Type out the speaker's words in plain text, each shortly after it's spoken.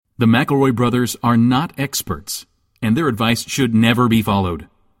The McElroy brothers are not experts, and their advice should never be followed.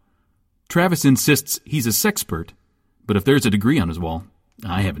 Travis insists he's a sexpert, but if there's a degree on his wall,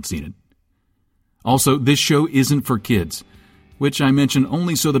 I haven't seen it. Also, this show isn't for kids, which I mention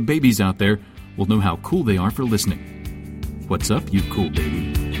only so the babies out there will know how cool they are for listening. What's up, you cool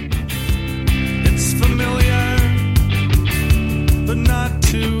baby? It's familiar, but not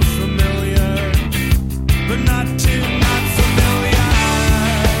too familiar, but not too not familiar.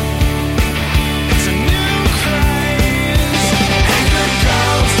 It's a new craze. Hey, good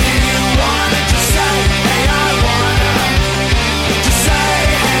girls, do you want it? Just say, hey, I wanna. Just say,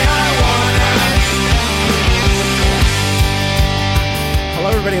 hey, I wanna. Hello,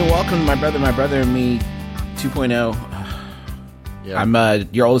 everybody, and welcome to My Brother, and Me 2.0. Yeah. I'm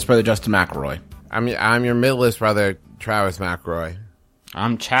your oldest brother, Justin McElroy. I'm your middleest brother, Travis McElroy.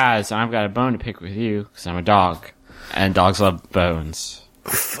 I'm Chaz, and I've got a bone to pick with you, because I'm a dog, and dogs love bones.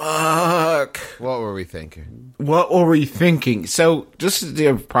 Fuck. What were we thinking? What were we thinking? So, just to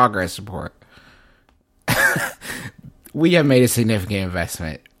do a progress report, we have made a significant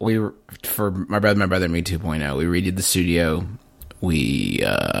investment. For My Brother, Me 2.0, we redid the studio. We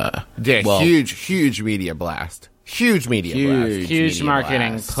did a huge media blast. Huge marketing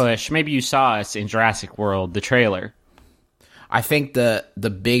blast. push. Maybe you saw us in Jurassic World, the trailer. I think the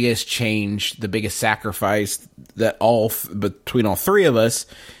biggest change, the biggest sacrifice that between all three of us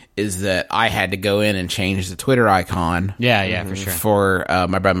is that I had to go in and change the Twitter icon. Yeah, for sure. For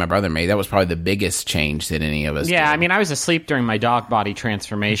My Brother, Me. That was probably the biggest change that any of us did. I mean, I was asleep during my dog body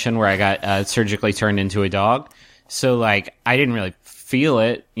transformation where I got surgically turned into a dog. So, I didn't really feel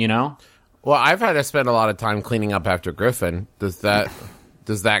it, you know? Well, I've had to spend a lot of time cleaning up after Griffin. Does that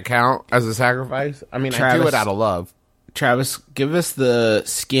count as a sacrifice? I mean, I do it out of love. Travis, give us the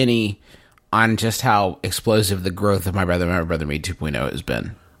skinny on just how explosive the growth of My Brother, Me 2.0 has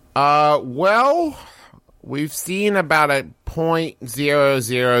been. Well, we've seen about a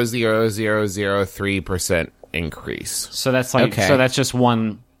 0.000003% increase. So that's so that's just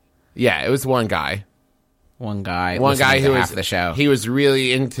one. Yeah, it was one guy. One guy who half was the show. He was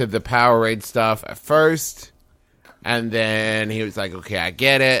really into the Powerade stuff at first, and then he was like, "Okay, I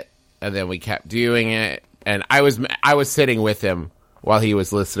get it." And then we kept doing it, and I was sitting with him while he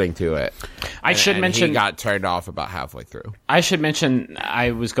was listening to it. I should mention he got turned off about halfway through. I should mention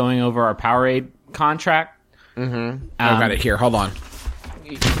I was going over our Powerade contract. Mm-hmm. I got it here. Hold on.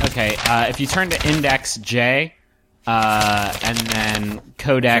 Okay, if you turn to Index J, and then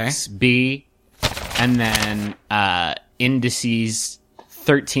Codex B. And then indices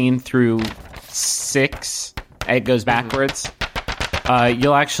 13 through 6, it goes backwards.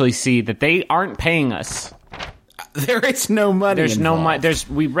 You'll actually see that they aren't paying us. There is no money. There's involved. no money.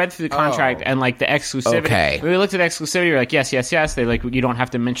 We read through the contract and the exclusivity. Okay. We looked at exclusivity. We're like, yes. They you don't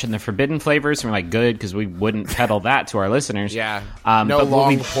have to mention the forbidden flavors. And we're like, good, because we wouldn't peddle that to our listeners. Yeah. No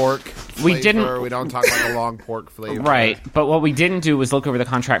long pork. Flavor. We didn't. We don't talk about the long pork flavor. Right. But what we didn't do was look over the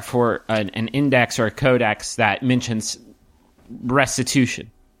contract for an index or a codex that mentions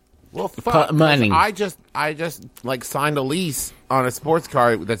restitution. Well, fuck, money. I just signed a lease on a sports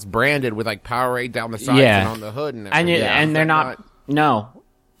car that's branded with Powerade down the sides and on the hood and everything. And they're not. No,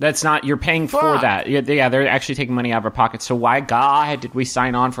 that's not. You're paying for that. Yeah, they're actually taking money out of our pockets. So why God did we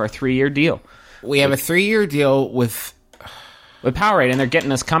sign on for a 3-year deal? We have a 3-year deal with Powerade, and they're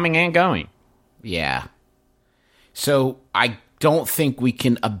getting us coming and going. Yeah. So I don't think we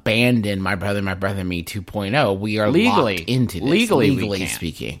can abandon My Brother, Me 2.0. We are legally locked into this. Legally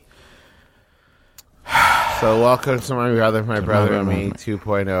speaking. So welcome to My Brother, Me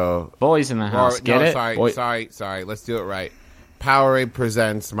 2.0. Boys in the house, get it? Sorry. Let's do it right. Powerade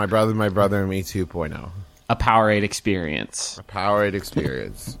presents My Brother, Me 2.0. A Powerade experience. Ride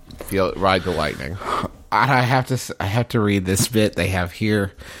the lightning. I have to read this bit they have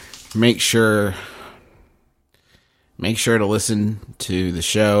here. Make sure to listen to the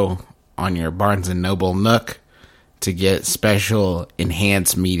show on your Barnes & Noble Nook to get special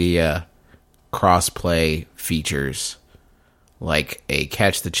enhanced media crossplay features like a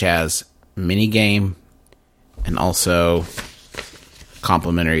Catch the Chaz minigame and also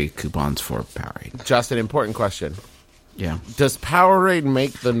complimentary coupons for Powerade. Just an important question. Yeah. Does Powerade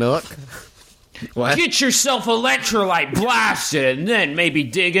make the Nook? What? Get yourself electrolyte blasted and then maybe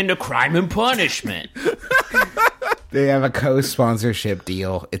dig into Crime and Punishment. They have a co-sponsorship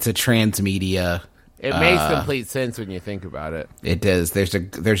deal. It's a transmedia. It makes complete sense when you think about it. It does.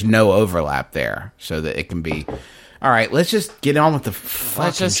 There's no overlap there, so that it can be. All right, let's just get on with the fucking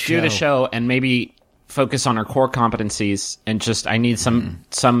Let's just show. do the show and maybe focus on our core competencies. And just, I need some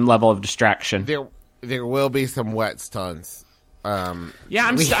level of distraction. There will be some wet stunts Yeah,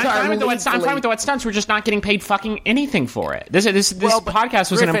 I'm fine with the wet stunts. I'm fine with the wet stunts. We're just not getting paid fucking anything for it. This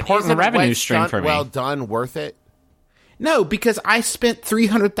podcast was an important revenue stream for me. Well done, worth it. No, because I spent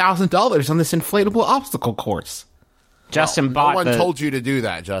 $300,000 on this inflatable obstacle course. Justin No one told you to do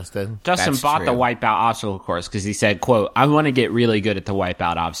that, Justin. Justin That's bought true. the Wipeout obstacle course because he said, "quote I want to get really good at the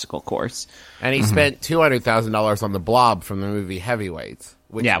Wipeout obstacle course." And he spent $200,000 on the Blob from the movie Heavyweights,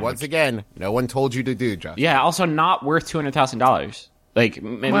 which once again, no one told you to do, Justin. Yeah, also not worth $200,000. Like,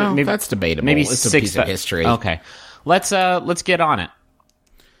 maybe that's debatable. Maybe It's a piece of history. Okay, let's get on it.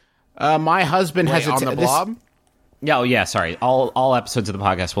 My husband has on the Blob. Yeah, sorry. All episodes of the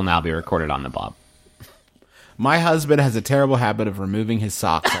podcast will now be recorded on the Blob. My husband has a terrible habit of removing his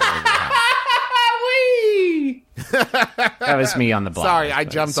socks all over the house. That was me on the Blob. Sorry, I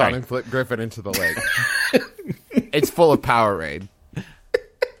jumped on and flipped Griffin into the lake. It's full of Powerade.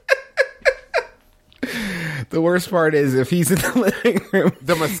 The worst part is if he's in the living room.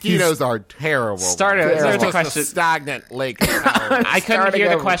 The mosquitoes are terrible. There's a Just question. a stagnant lake. Of Powerade. I couldn't hear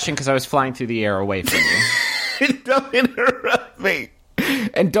the question because I was flying through the air away from you. Don't interrupt me.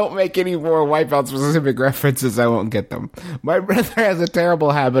 And don't make any more Wipeout specific references. I won't get them. My brother has a terrible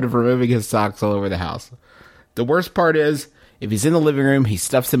habit of removing his socks all over the house. The worst part is, if he's in the living room, he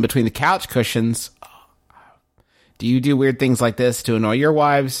stuffs them between the couch cushions. Do you do weird things like this to annoy your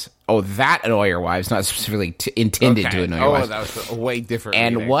wives? Oh, that annoy your wives, not specifically intended to annoy your wives. That was a way different.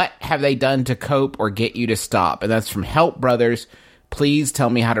 And reading. what have they done to cope or get you to stop? And that's from Help Brothers. Please tell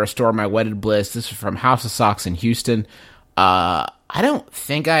me how to restore my wedded bliss. This is from House of Socks in Houston. I don't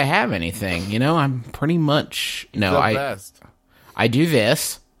think I have anything. You know, I'm pretty much best. I do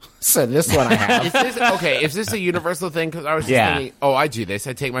this. So this one I have. Is this a universal thing? Because I was just thinking, I do this.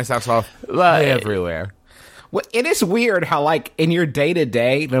 I take my socks off everywhere. Well, it is weird how, like, in your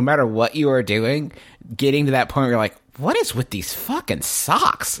day-to-day, no matter what you are doing, getting to that point where you're like, what is with these fucking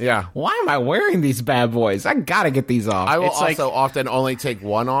socks? Yeah. Why am I wearing these bad boys? I gotta get these off. I will It's like- also often only take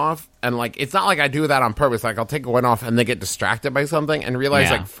one off, and like it's not like I do that on purpose. Like I'll take one off and then get distracted by something and realize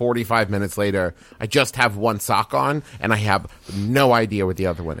Yeah. like 45 minutes later I just have one sock on and I have no idea what the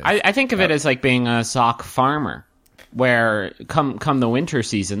other one is. I think of it as like being a sock farmer, where come the winter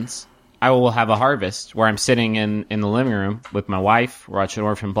seasons, I will have a harvest where I'm sitting in the living room with my wife, watching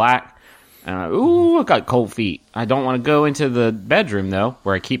Orphan Black, and I got cold feet. I don't want to go into the bedroom, though,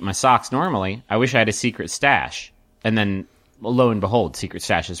 where I keep my socks normally. I wish I had a secret stash. And then, lo and behold, secret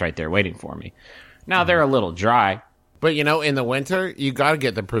stash is right there waiting for me. Now, they're a little dry. But you know, in the winter, you got to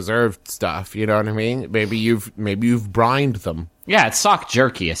get the preserved stuff. You know what I mean? Maybe you've brined them. Yeah, it's sock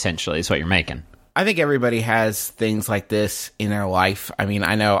jerky, essentially, is what you're making. I think everybody has things like this in their life. I mean,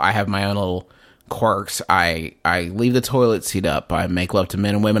 I know I have my own little quirks. I leave the toilet seat up. I make love to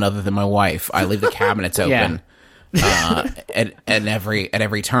men and women other than my wife. I leave the cabinets open at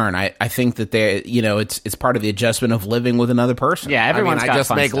every turn. I think that it's part of the adjustment of living with another person. Yeah, everyone's I got just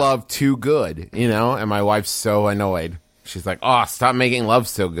fun make stuff. love too good, you know? And my wife's so annoyed. She's like, "Oh, stop making love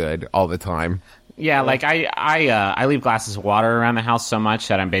so good all the time." Yeah, like I leave glasses of water around the house so much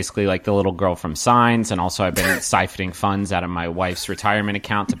that I'm basically like the little girl from Signs, and also I've been siphoning funds out of my wife's retirement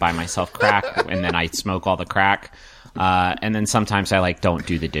account to buy myself crack, and then I smoke all the crack, and then sometimes I like don't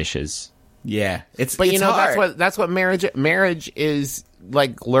do the dishes. Yeah. But you know, hard. that's what marriage is,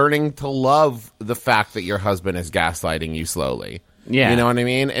 like learning to love the fact that your husband is gaslighting you slowly. Yeah. You know what I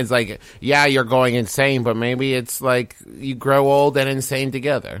mean? It's like, yeah, you're going insane, but maybe it's like you grow old and insane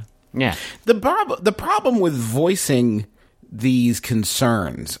together. Yeah, The problem with voicing these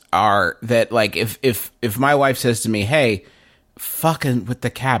concerns are that, like, if my wife says to me, "Hey, fucking with the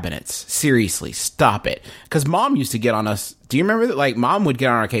cabinets, seriously, stop it," because Mom used to get on us. Do you remember that? Like, Mom would get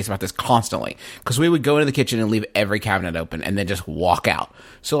on our case about this constantly because we would go into the kitchen and leave every cabinet open and then just walk out.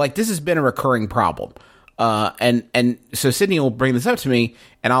 So, like, this has been a recurring problem. And so Sydney will bring this up to me,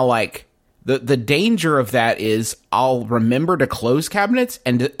 and I'll like. The danger of that is I'll remember to close cabinets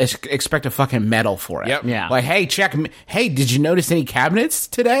and expect a fucking medal for it. Yep. Yeah. Like, hey, hey, did you notice any cabinets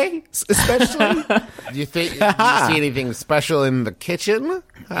today? Especially? Do you think you see anything special in the kitchen?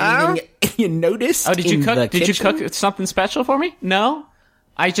 Anything you noticed? Oh, did you in cook? the Did you kitchen? cook something special for me? No,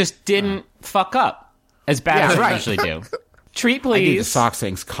 I just didn't fuck up as bad as I right. usually do. Treat, I do the please. socks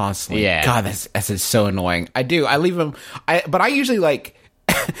things constantly. Yeah. God, that's so annoying. I do. I leave them. But I usually like.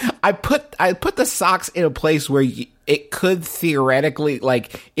 I put the socks in a place where it could theoretically,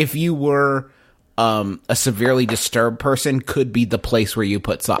 like, if you were a severely disturbed person, could be the place where you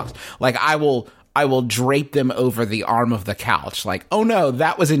put socks. Like, I will drape them over the arm of the couch. Like, oh no,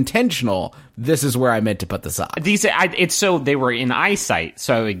 that was intentional. This is where I meant to put the socks. It's so they were in eyesight,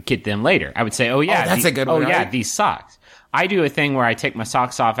 so I would get them later. I would say, "Oh yeah, Oh, that's a good one, Oh yeah, right? these socks." I do a thing where I take my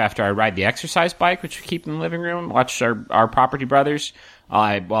socks off after I ride the exercise bike, which we keep in the living room, watch our Property Brothers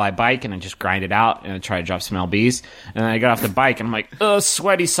while I bike, and I just grind it out, and I try to drop some LBs. And then I get off the bike, and I'm like, ugh,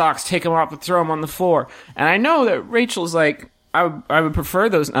 sweaty socks, take them off and throw them on the floor. And I know that Rachel's like, I would prefer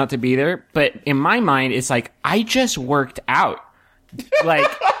those not to be there, but in my mind, it's like, I just worked out. Like,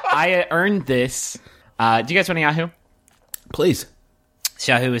 I earned this. Do you guys want a Yahoo? Please. This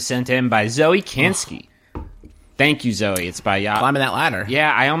Yahoo was sent in by Zoe Kansky. Thank you, Zoe. It's by Yahoo. Climbing that ladder.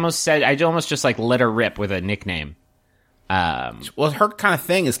 Yeah, I almost just like let her rip with a nickname. Well, her kind of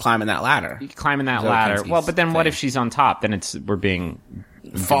thing is climbing that ladder. Climbing that Zoe ladder. Kansky's Well, but then what thing. if she's on top? Then we're being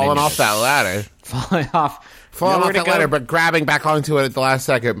Falling off that ladder. falling off. Falling Nowhere off to that go. ladder, but grabbing back onto it at the last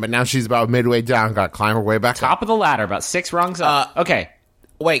second. But now she's about midway down. Got to climb her way back up. Top of the ladder, about 6 rungs up. Okay.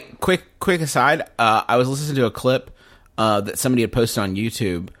 Wait, quick aside. I was listening to a clip that somebody had posted on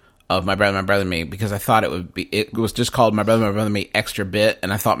YouTube of My Brother and Me, because I thought it was just called My Brother and Me Extra Bit,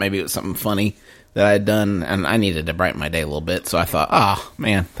 and I thought maybe it was something funny that I had done, and I needed to brighten my day a little bit, so I thought, oh,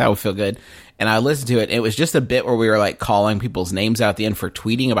 man, that would feel good. And I listened to it. It was just a bit where we were like calling people's names out at the end for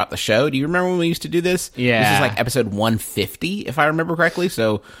tweeting about the show. Do you remember when we used to do this? Yeah. This is like episode 150, if I remember correctly.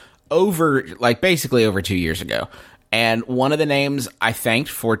 So basically over 2 years ago. And one of the names I thanked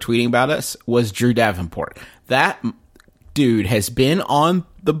for tweeting about us was Drew Davenport. That dude has been on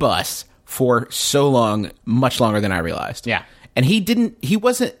the bus for so long, much longer than I realized. Yeah. And he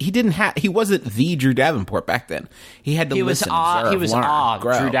wasn't the Drew Davenport back then. He had to listen, observe, he was learn,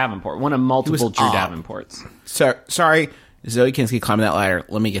 grow. Drew Davenport, one of multiple Drew awe. Davenports. So, sorry, Zoe Kinsky climbing that ladder.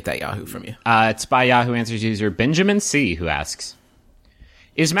 Let me get that Yahoo from you. It's by Yahoo Answers user Benjamin C, who asks,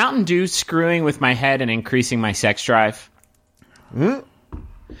 is Mountain Dew screwing with my head and increasing my sex drive?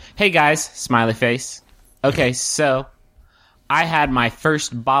 Hey guys, smiley face. Okay, so I had my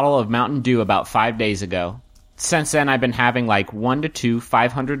first bottle of Mountain Dew about 5 days ago. Since then, I've been having like 1 to 2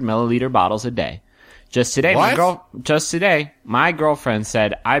 500-milliliter bottles a day. Just today, my girlfriend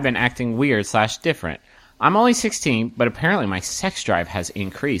said I've been acting weird / different. I'm only 16, but apparently my sex drive has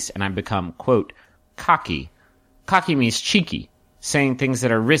increased, and I've become, quote, cocky. Cocky means cheeky, saying things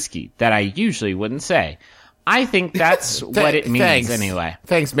that are risky that I usually wouldn't say. I think that's what it means anyway.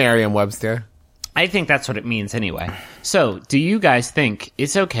 Thanks, Merriam-Webster. I think that's what it means anyway. So, do you guys think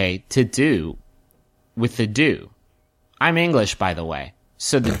it's okay to do with the do? I'm English, by the way.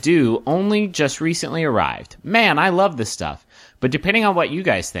 So the do only just recently arrived. Man, I love this stuff. But depending on what you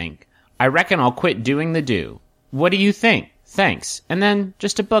guys think, I reckon I'll quit doing the do. What do you think? Thanks. And then,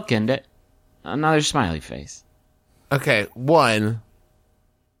 just to bookend it, another smiley face. Okay, one,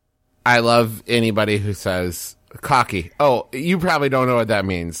 I love anybody who says cocky. Oh, you probably don't know what that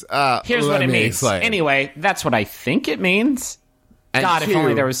means. Here's what let it me means. explain. Anyway, that's what I think it means. And God, if two,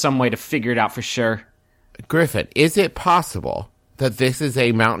 only there was some way to figure it out for sure. Griffin, is it possible that this is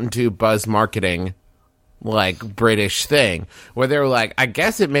a Mountain Dew buzz marketing, like, British thing, where they were like, I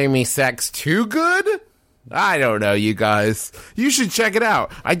guess it made me sex too good? I don't know, you guys. You should check it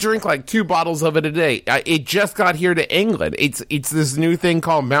out. I drink like 2 bottles of it a day. It just got here to England. It's this new thing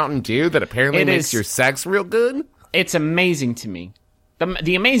called Mountain Dew that apparently makes your sex real good. It's amazing to me.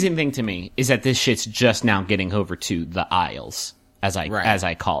 The amazing thing to me is that this shit's just now getting over to the aisles, as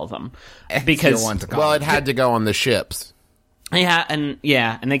I call them, because it had to go on the ships. and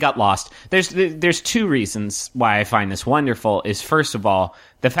they got lost. There's 2 reasons why I find this wonderful. Is first of all,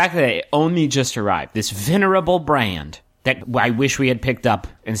 the fact that it only just arrived, this venerable brand that I wish we had picked up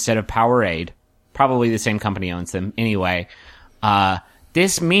instead of Powerade. Probably the same company owns them anyway.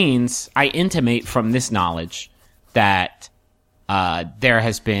 This means I intimate from this knowledge that there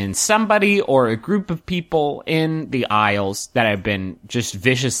has been somebody or a group of people in the aisles that have been just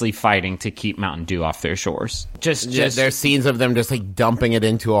viciously fighting to keep Mountain Dew off their shores. Just There's scenes of them just like dumping it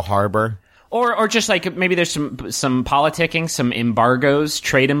into a harbor. Or just like maybe there's some politicking, some embargoes,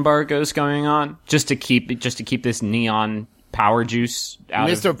 trade embargoes going on, just to keep this neon power juice out.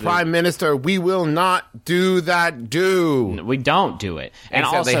 Mr. Prime Minister, we will not do that. We don't do it. And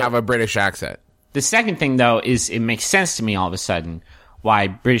except also, they have a British accent. The second thing, though, is it makes sense to me all of a sudden why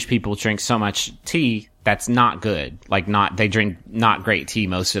British people drink so much tea that's not good. They drink not great tea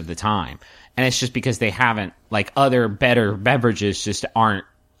most of the time. And it's just because they haven't, like, other better beverages just aren't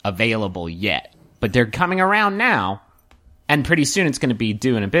available yet. But they're coming around now, and pretty soon it's going to be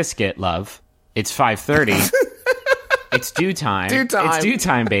Dew and a Biscuit, love. It's 5:30. It's dew time. It's dew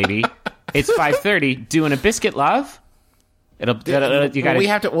time, baby. It's 5:30. Dew and a Biscuit, love. You gotta. We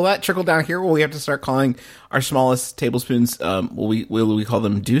have to. Will that trickle down here? Will we have to start calling our smallest tablespoons? Will we call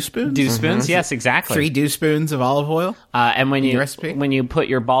them dew spoons? Dew spoons, yes, exactly. 3 dew spoons of olive oil. And when recipe? when you put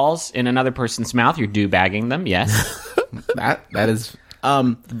your balls in another person's mouth, you're dew bagging them. Yes. That is.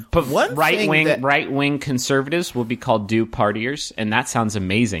 But one thing that- right wing conservatives will be called Dew partiers, and that sounds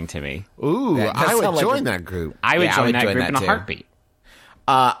amazing to me. Ooh, That does I would sound like join a- that group. I would Yeah, I join would that join group that in a too. heartbeat.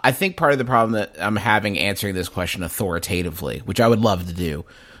 I think part of the problem that I'm having answering this question authoritatively, which I would love to do,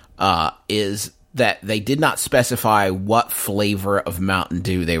 is that they did not specify what flavor of Mountain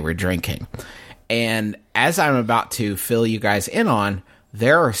Dew they were drinking. And as I'm about to fill you guys in on,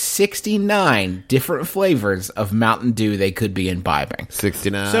 there are 69 different flavors of Mountain Dew they could be imbibing.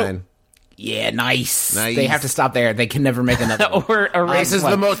 69. So- Yeah, nice. Nice. They have to stop there. They can never make another one. Or erase This is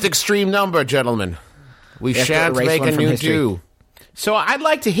one. the most extreme number, gentlemen. We have to shan't erase make one a from new history. Dew. So I'd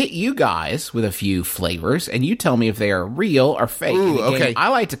like to hit you guys with a few flavors, and you tell me if they are real or fake. Ooh, In a game okay. I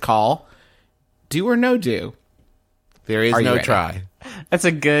like to call Do or No Do. There is Are you no ready? try. That's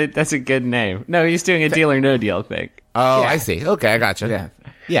a good name. No, he's doing a deal or no deal thing. Oh, Yeah. I see. Okay, I gotcha.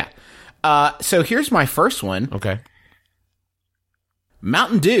 Yeah. So here's my first one. Okay.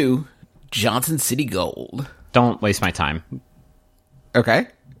 Mountain Dew Johnson City Gold. Don't waste my time. Okay.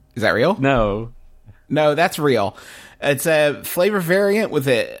 Is that real? No. No, that's real. It's a flavor variant with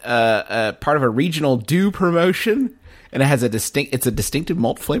a part of a regional Dew promotion, and it has it's a distinctive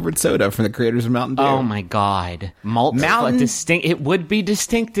malt flavored soda from the creators of Mountain Dew. Oh my god. Mountain- It would be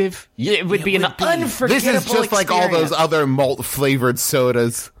distinctive. It would be an unforgettable This is just like all those other malt flavored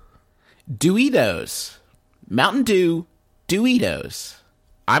sodas. Dewitos. Mountain Dew Dewitos.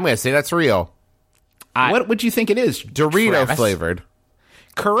 I'm going to say that's real. What would you think it is? Dorito Travis? flavored.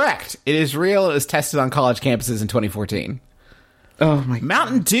 Correct. It is real. It was tested on college campuses in 2014. Oh my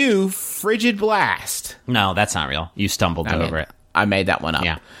Mountain Dew Frigid Blast. No, that's not real. You stumbled over it. I made that one up.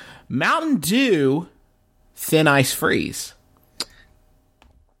 Yeah. Mountain Dew Thin Ice Freeze.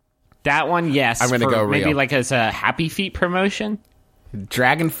 That one, yes. I'm gonna for go maybe real. like as a Happy Feet promotion.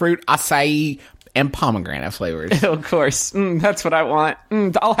 Dragon fruit, acai, and pomegranate flavors. Of course. That's what I want.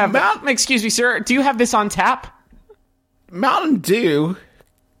 I'll have that. Excuse me, sir. Do you have this on tap? Mountain Dew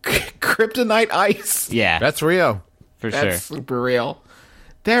Kryptonite Ice. Yeah, That's real. for That's sure. super real.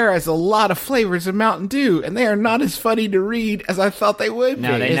 There is a lot of flavors of Mountain Dew, and they are not as funny to read as I thought they would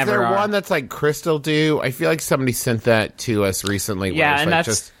No, be. they Is never there are. one that's like Crystal Dew? I feel like somebody sent that to us recently. where Yeah, it's and like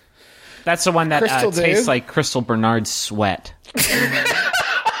that's the one that Crystal Dew? tastes like Crystal Bernard's sweat.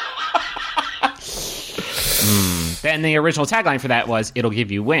 Then the original tagline for that was "It'll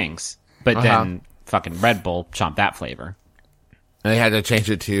give you wings," but then fucking Red Bull chomped that flavor. they had to change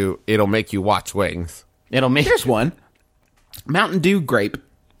it to "It'll make you watch wings." It'll make There's one. Mountain Dew Grape.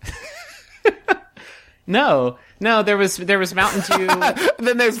 no. There was Mountain Dew. And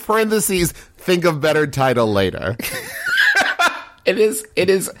then there's parentheses. Think of better title later. It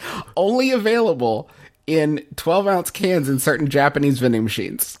is only available in 12-ounce cans in certain Japanese vending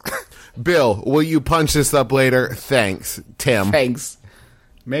machines. Bill, will you punch this up later? Thanks, Tim. Thanks.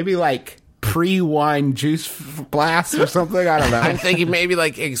 Maybe like pre-wine juice blast or something. I don't know. I'm thinking maybe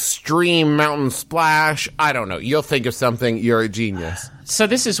like extreme mountain splash. I don't know. You'll think of something. You're a genius. So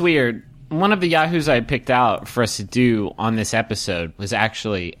this is weird. One of the Yahoos I picked out for us to do on this episode was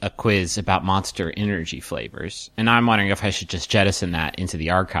actually a quiz about Monster Energy flavors, and I'm wondering if I should just jettison that into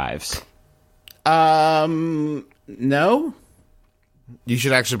the archives. No. You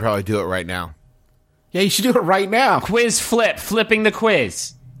should actually probably do it right now. Yeah, you should do it right now. Quiz flipping the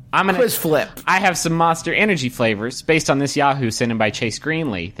quiz. I'm gonna Quiz flip. I have some Monster Energy flavors based on this Yahoo sent in by Chase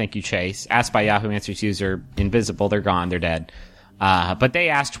Greenlee. Thank you, Chase. Asked by Yahoo Answers user Invisible. They're gone. They're dead. But they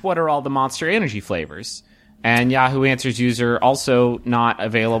asked, what are all the Monster Energy flavors? And Yahoo Answers user also not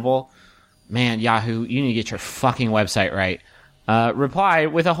available. Man, Yahoo, you need to get your fucking website right. Reply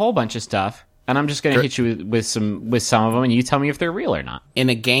with a whole bunch of stuff. And I'm just going to hit you with some of them, and you tell me if they're real or not. In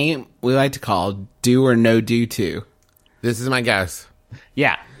a game we like to call Do or No Do 2. This is my guess.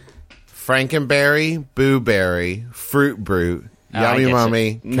 Yeah. Frankenberry, Booberry, Fruit Brute, I Yummy get you.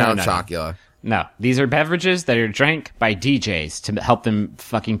 Mummy, No, Count no, no. Chocula. No, these are beverages that are drank by DJs to help them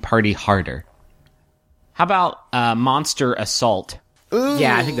fucking party harder. How about Monster Assault?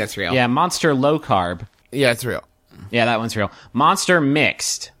 Yeah, I think that's real. Yeah, Monster Low Carb. Yeah, it's real. Yeah, that one's real. Monster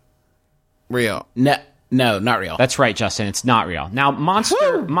Mixed. Real. No, not real. That's right, Justin. It's not real. Now,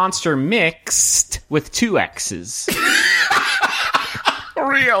 Monster Mixed with 2 X's.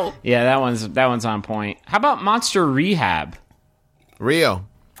 real. Yeah, that one's on point. How about Monster Rehab? Real.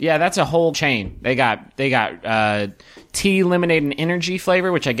 Yeah, that's a whole chain. They got tea, lemonade, and energy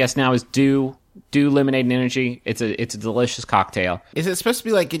flavor, which I guess now is Dew lemonade and energy. It's a delicious cocktail. Is it supposed to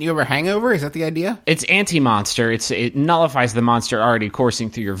be like getting you over a hangover? Is that the idea? It's anti-monster. It nullifies the monster already coursing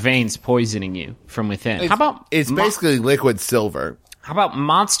through your veins, poisoning you from within. How about It's basically liquid silver.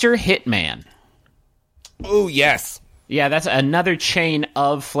 Monster Hitman? Oh, yes. Yeah, that's another chain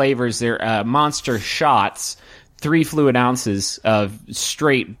of flavors. They're Monster Shots, 3 fluid ounces of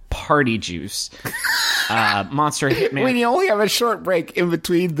straight party juice. Monster Hitman. When you only have a short break in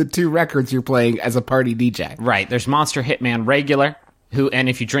between the 2 records you're playing as a party DJ. Right, there's Monster Hitman Regular, and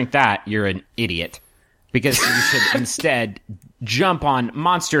if you drink that, you're an idiot. Because you should instead jump on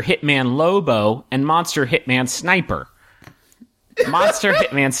Monster Hitman Lobo and Monster Hitman Sniper. Monster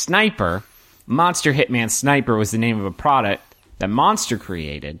Hitman Sniper was the name of a product that Monster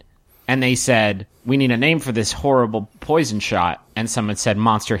created. And they said, we need a name for this horrible poison shot. And someone said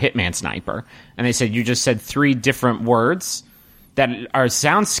Monster Hitman Sniper. And they said, you just said 3 different words that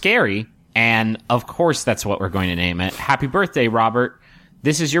sound scary. And of course, that's what we're going to name it. Happy birthday, Robert.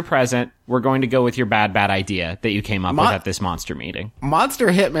 This is your present. We're going to go with your bad idea that you came up with at this Monster meeting. Monster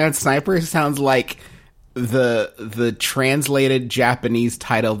Hitman Sniper sounds like the translated Japanese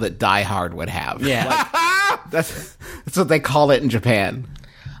title that Die Hard would have. Yeah. That's what they call it in Japan.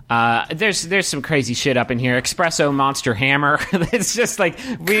 There's some crazy shit up in here. Espresso Monster Hammer. It's just like,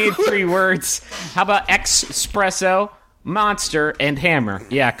 we need 3 words. How about Espresso, Monster, and Hammer?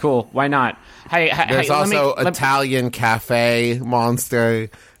 Yeah, cool. Why not? There's also Italian Cafe Monster.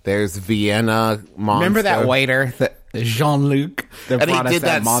 There's Vienna Monster. Remember that waiter, Jean-Luc, that and he brought us did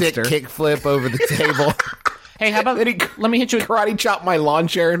that monster? sick kickflip over the table. Hey, how about, let me hit you with, Karate chop my lawn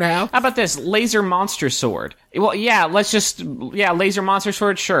chair in half. how about this? Laser Monster Sword. Well, yeah, Laser Monster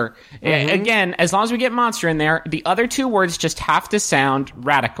Sword, sure. Again, as long as we get monster in there, the other 2 words just have to sound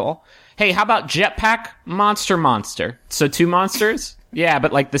radical. Hey, how about Jetpack Monster? So 2 monsters? Yeah,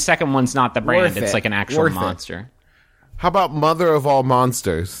 but like the second one's not the brand. It's like an actual monster. How about Mother of All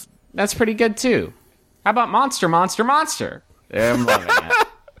Monsters? That's pretty good too. How about Monster? Yeah, I'm loving it.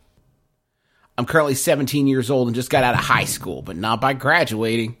 I'm currently 17 years old and just got out of high school, but not by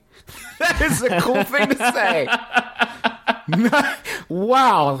graduating. That is a cool thing to say.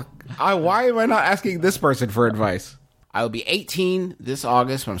 Wow. Why am I not asking this person for advice? I will be 18 this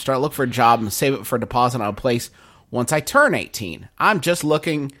August when I'm starting to look for a job and save it for a deposit on a place once I turn 18. I'm just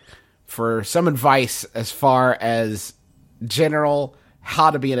looking for some advice as far as general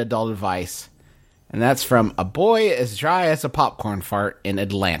how to be an adult advice. And that's from a boy as dry as a popcorn fart in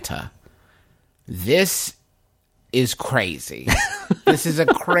Atlanta. This is crazy. This is a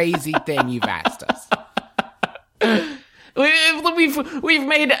crazy thing you've asked us. We've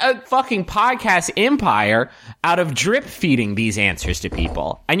made a fucking podcast empire out of drip feeding these answers to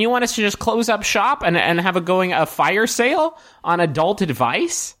people, and you want us to just close up shop and have a fire sale on adult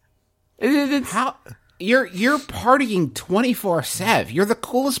advice? How you're partying 24/7. You're the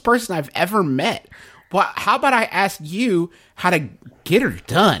coolest person I've ever met. Well, how about I ask you how to get her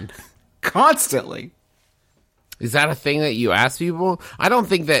done constantly? Is that a thing that you ask people? I don't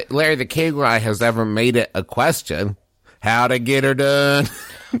think that Larry the Cable Guy has ever made it a question. How to get her done.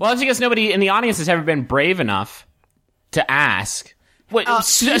 Well, it's because nobody in the audience has ever been brave enough to ask. Wait,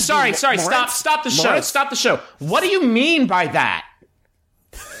 sorry, stop the show. Stop the show. What do you mean by that?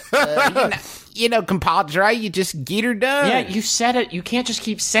 Compadre, you just get her done. Yeah, you said it. You can't just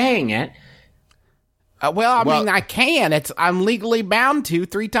keep saying it. I mean, I can. I'm legally bound to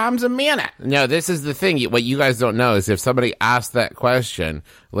 3 times a minute. No, this is the thing. What you guys don't know is if somebody asks that question,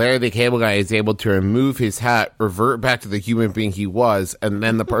 Larry the Cable Guy is able to remove his hat, revert back to the human being he was, and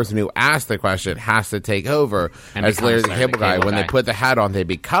then the person who asked the question has to take over and as Larry the Cable Guy. When they put the hat on, they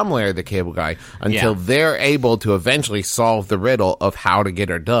become Larry the Cable Guy until they're able to eventually solve the riddle of how to get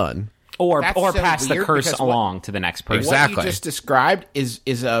her done. Or pass the curse along to the next person. Exactly. What you just described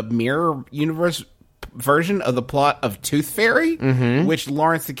is a mirror universe version of the plot of Tooth Fairy, which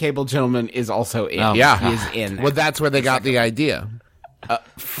Lawrence the Cable Gentleman is also in. Oh, yeah. He is in. Well, that's where they got the idea.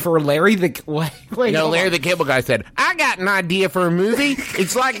 For Larry the... Wait, no, Larry the Cable Guy said, I got an idea for a movie.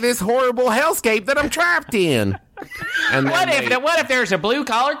 It's like this horrible hellscape that I'm trapped in. And what if there's a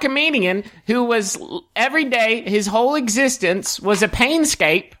blue-collar comedian who was, every day, his whole existence was a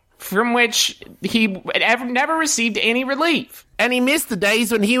painscape from which he never received any relief? And he missed the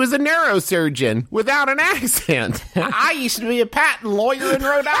days when he was a neurosurgeon without an accent. I used to be a patent lawyer in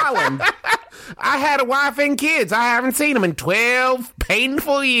Rhode Island. I had a wife and kids. I haven't seen them in 12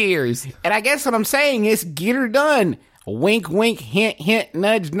 painful years. And I guess what I'm saying is get her done. Wink, wink, hint, hint,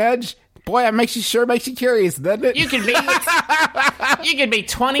 nudge, nudge. Boy, that makes you curious, doesn't it? You could be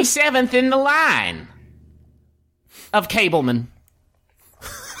 27th in the line of cablemen.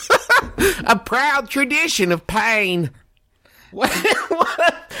 A proud tradition of pain.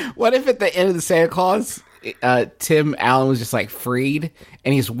 What if at the end of the Santa Claus, Tim Allen was just like freed,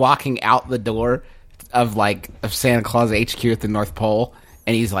 and he's walking out the door of Santa Claus HQ at the North Pole,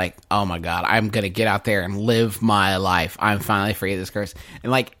 And he's like, oh my God, I'm going to get out there and live my life. I'm finally free of this curse. And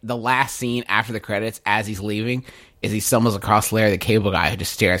like the last scene after the credits, as he's leaving, is he stumbles across Larry the Cable Guy, who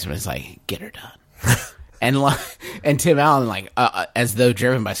just stares at him and is like, get her done. and Tim Allen, like, as though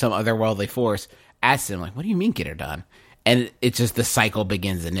driven by some otherworldly force, asks him, like, what do you mean get her done? And it's just the cycle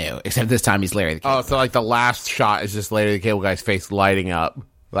begins anew, except this time he's Larry the Cable Guy. Oh, so like the last shot is just Larry the Cable Guy's face lighting up.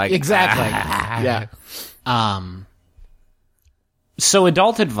 Like Exactly. Yeah. So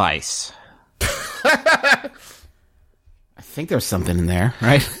adult advice. I think there's something in there,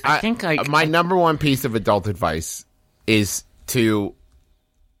 right? I think my number one piece of adult advice is to,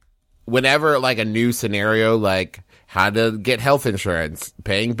 whenever like a new scenario, like how to get health insurance,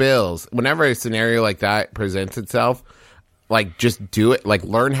 paying bills, whenever a scenario like that presents itself, like just do it, like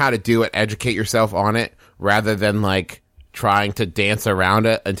learn how to do it, educate yourself on it, rather than like trying to dance around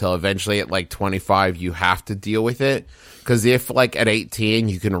it until eventually at like 25 you have to deal with it. Because if like at 18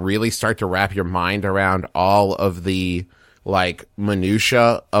 you can really start to wrap your mind around all of the like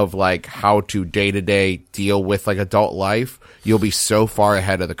minutia of like how to day-to-day deal with like adult life, you'll be so far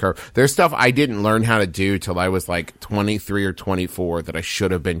ahead of the curve. There's stuff I didn't learn how to do till I was like 23 or 24 that I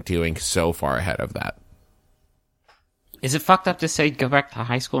should have been doing so far ahead of that. Is it fucked up to say go back to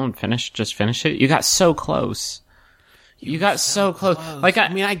high school and finish it? You got so close. You got so close. Like I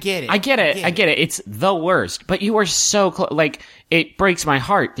mean, I get it. I get it. It's the worst. But you were so close. Like, it breaks my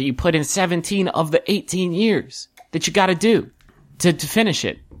heart that you put in 17 of the 18 years that you got to do to finish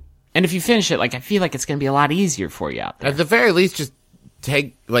it. And if you finish it, like, I feel like it's going to be a lot easier for you out there. At the very least, just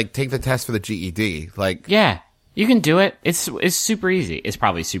take the test for the GED. Like, Yeah, you can do it. It's super easy. It's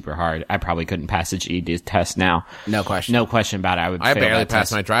probably super hard. I probably couldn't pass the GED test now. No question. No question about it. I fail barely that passed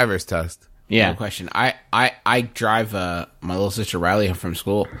test. my driver's test. Yeah. No question. I drive my little sister Riley home from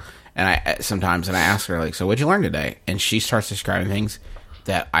school, and I sometimes I ask her like, so what'd you learn today? And she starts describing things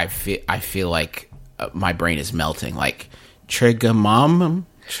that I feel like my brain is melting, like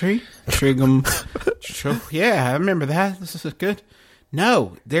trigonometry. Yeah, I remember that. This is good.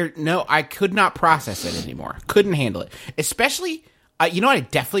 No, I could not process it anymore. Couldn't handle it. Especially, you know what I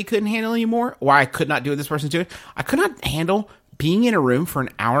definitely couldn't handle anymore? Why I could not do what this person's doing? I could not handle being in a room for an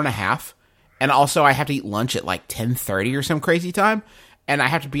hour and a half, and also I have to eat lunch at like 10:30 or some crazy time, and I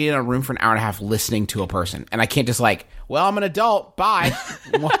have to be in a room for an hour and a half listening to a person, and I can't just like, well, I'm an adult, bye,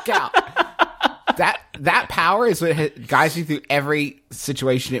 and walk out. That power is what guides me through every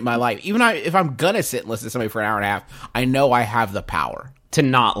situation in my life. Even if I'm gonna sit and listen to somebody for an hour and a half, I know I have the power To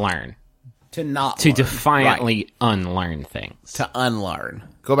not learn. to not To learn. defiantly Right. unlearn things. To unlearn.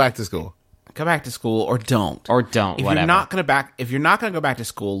 Go back to school. Go back to school or don't. Or don't, If whatever. you're not gonna go back to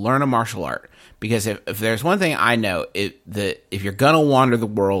school, learn a martial art. Because if there's one thing I know, if you're gonna wander the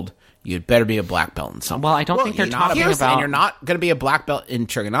world, you'd better be a black belt in something. Well, I don't think they're you're not talking and about... you're not gonna be a black belt in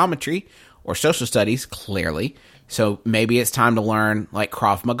trigonometry or social studies, clearly. So maybe it's time to learn like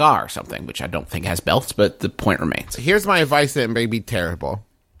Krav Maga or something, which I don't think has belts, but the point remains. Here's my advice that may be terrible.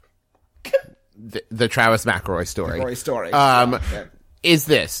 The Travis McElroy story. Is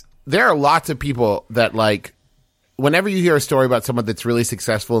this. There are lots of people that, like, whenever you hear a story about someone that's really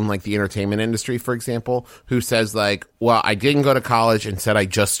successful in, like, the entertainment industry, for example, who says, like, well, I didn't go to college, and said I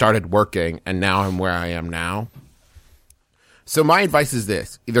just started working, and now I'm where I am now. So my advice is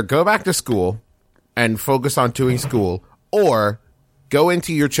this. Either go back to school and focus on doing school, or go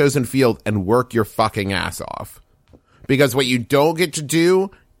into your chosen field and work your fucking ass off. Because what you don't get to do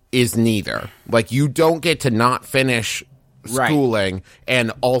is neither. Like, you don't get to not finish schooling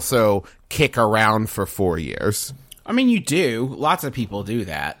and also kick around for 4 years. I mean, you do. Lots of people do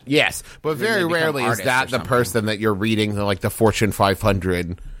that. Yes, but Then very they become rarely is artists that or the something. person that you're reading, like, the Fortune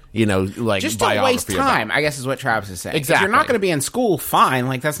 500, you know, like, Just don't waste biography about. time, I guess is what Travis is saying. Exactly. If you're not going to be in school, fine.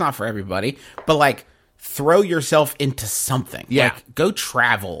 Like, that's not for everybody. But, like, throw yourself into something. Yeah. Like, go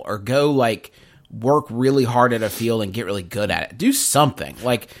travel or go, like, work really hard at a field and get really good at it. Do something.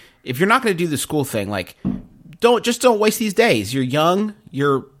 Like, if you're not going to do the school thing, like, don't waste these days. You're young.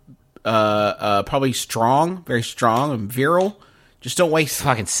 You're probably strong, very strong and virile. Just don't waste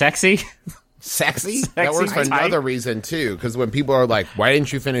Fucking sexy. sexy. That works for type. another reason, too, because when people are like, why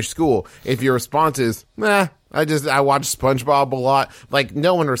didn't you finish school? If your response is, I watch SpongeBob a lot, like,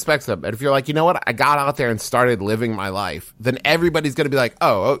 no one respects them. And if you're like, you know what, I got out there and started living my life, then everybody's going to be like,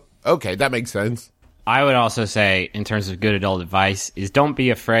 oh, okay, that makes sense. I would also say, in terms of good adult advice, is don't be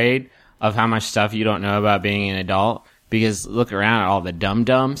afraid of how much stuff you don't know about being an adult, because look around at all the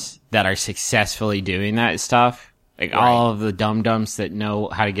dum-dums that are successfully doing that stuff. Like, all of the dum-dums that know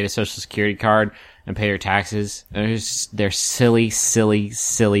how to get a social security card and pay their taxes. They're silly, silly,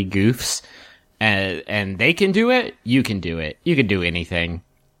 silly goofs. and they can do it, you can do it. You can do anything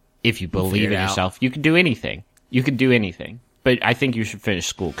if you believe in yourself. You can do anything. You can do anything. But I think you should finish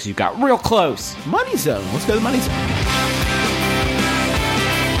school because you got real close. Money Zone. Let's go to the Money Zone.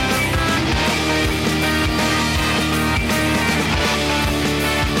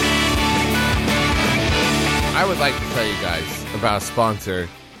 I would like to tell you guys about a sponsor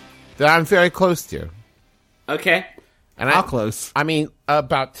that I'm very close to. Okay. And How close? I mean,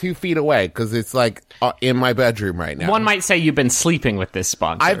 about 2 feet away, because it's like in my bedroom right now. One might say you've been sleeping with this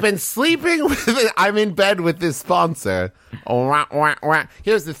sponsor. I've been sleeping with it. I'm in bed with this sponsor.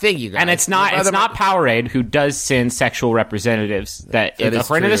 Here's the thing, you guys. And it's not Powerade who does send sexual representatives that is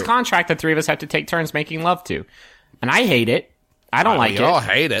according to this true. contract, the three of us have to take turns making love to. And I hate it. I don't like We it. all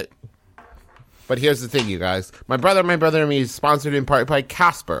hate it. But here's the thing, you guys. My brother and me is sponsored in part by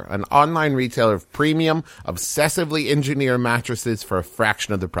Casper, an online retailer of premium, obsessively engineered mattresses for a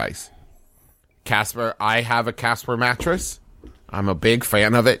fraction of the price. Casper, I have a Casper mattress. I'm a big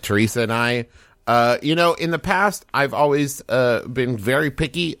fan of it. Teresa and I, in the past, I've always been very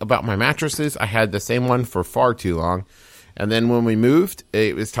picky about my mattresses. I had the same one for far too long. And then when we moved,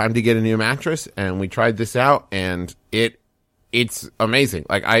 it was time to get a new mattress, and we tried this out, and it's amazing.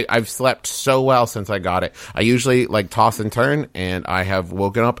 Like, I've slept so well since I got it. I usually, toss and turn, and I have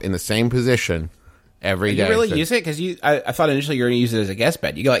woken up in the same position every day. You really use it? Because I thought initially you were going to use it as a guest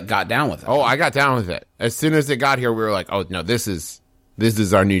bed. You, got down with it. Oh, I got down with it. As soon as it got here, we were like, oh, no, this is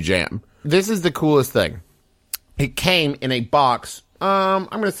our new jam. This is the coolest thing. It came in a box, I'm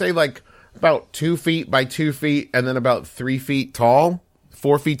going to say, about 2 feet by 2 feet, and then about 3 feet tall.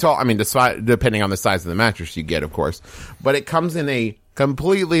 4 feet tall. I mean, depending on the size of the mattress you get, of course. But it comes in a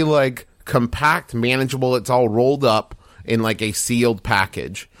completely, compact, manageable, it's all rolled up in, a sealed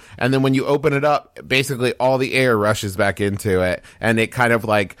package. And then when you open it up, basically all the air rushes back into it. And it kind of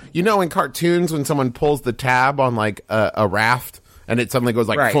in cartoons when someone pulls the tab on, a raft, and it suddenly goes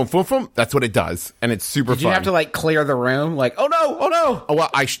Right. boom, boom, boom. That's what it does. And it's super Did you fun. have to, clear the room? Oh, no, oh, no. Oh, well,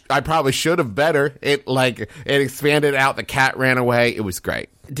 I probably should have better. It expanded out. The cat ran away. It was great.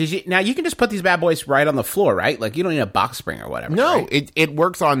 Now, you can just put these bad boys right on the floor, right? You don't need a box spring or whatever. No, right? it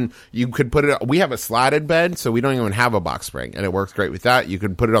works on, you could put it, we have a slatted bed, so we don't even have a box spring, and it works great with that. You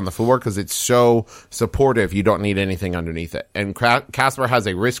can put it on the floor because it's so supportive, you don't need anything underneath it. And Casper has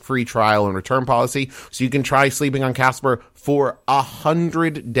a risk-free trial and return policy, so you can try sleeping on Casper for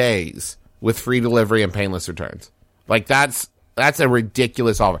 100 days with free delivery and painless returns. That's a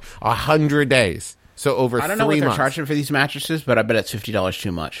ridiculous offer. 100 days. So over 3 months. I don't know what they're charging for these mattresses, but I bet it's $50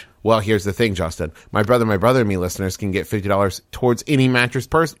 too much. Well, here's the thing, Justin. My brother and me listeners can get $50 towards any mattress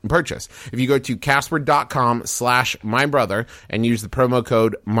purchase. If you go to casper.com/mybrother and use the promo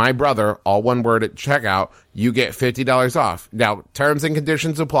code mybrother, all one word at checkout, you get $50 off. Now, terms and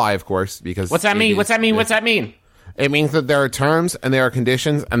conditions apply, of course, because... What's that mean? What's that mean? It means that there are terms and there are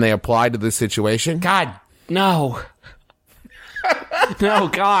conditions and they apply to this situation. God, no. No,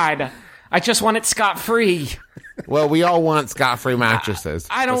 God. I just want it scot-free. Well, we all want scot-free mattresses.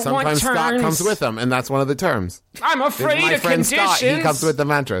 I don't but want sometimes Scott terms. comes with them, and that's one of the terms. I'm afraid My of friend conditions. Scott, he comes with the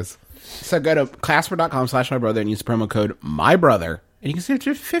mattress. So go to casper.com/mybrother and use the promo code mybrother, and you can save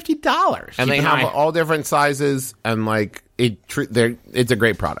 $50. And they an have eye. all different sizes, and it's a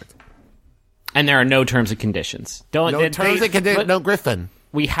great product. And there are no terms and conditions. Don't No terms and conditions. No, Griffin.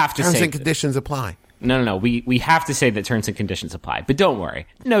 We have to Terms say and conditions apply. No. We have to say that terms and conditions apply. But don't worry,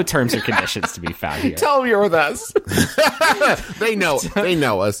 no terms and conditions to be found here. Tell them you're with us. They know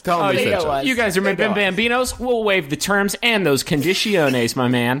us. Tell them You you know know what? You guys are my Bambinos. We'll waive the terms and those condiciones, my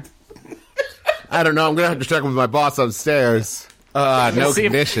man. I don't know. I'm going to have to check with my boss upstairs. No see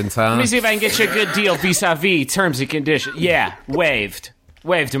if- conditions, Let me huh? see if I can get you a good deal vis-a-vis terms and conditions. Yeah, waived.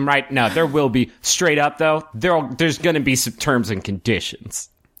 Waived them right now. There will be, straight up though, there's going to be some terms and conditions.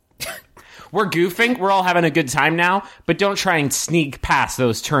 We're goofing. We're all having a good time now, but don't try and sneak past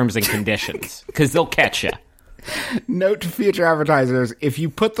those terms and conditions because they'll catch you. Note to future advertisers, if you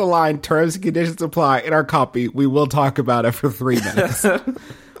put the line terms and conditions apply in our copy, we will talk about it for 3 minutes.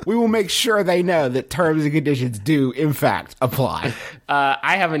 We will make sure they know that terms and conditions do, in fact, apply.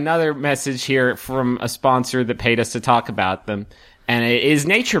 I have another message here from a sponsor that paid us to talk about them, and it is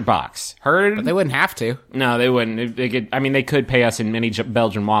Nature Box. Heard? But they wouldn't have to. No, they wouldn't. They could pay us in many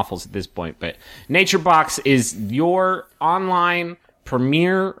Belgian waffles at this point, but Nature Box is your online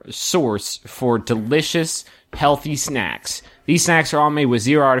premier source for delicious, healthy snacks. These snacks are all made with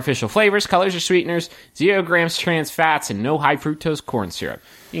zero artificial flavors, colors, or sweeteners, 0 grams trans fats, and no high fructose corn syrup.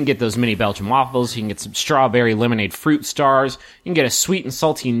 You can get those mini Belgian waffles. You can get some strawberry lemonade fruit stars. You can get a sweet and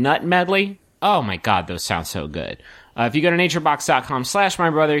salty nut medley. Oh my God, those sound so good. If you go to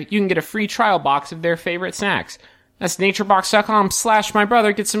naturebox.com/mybrother, you can get a free trial box of their favorite snacks. That's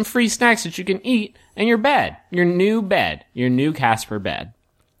naturebox.com/mybrother. Get some free snacks that you can eat in your bed. Your new Casper bed.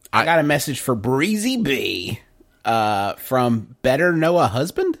 I got a message for Breezy B from Better Know a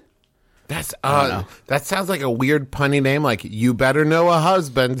Husband? That's that sounds like a weird punny name, like You Better Know a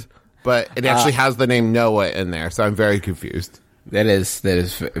Husband, but it actually has the name Noah in there, so I'm very confused. That is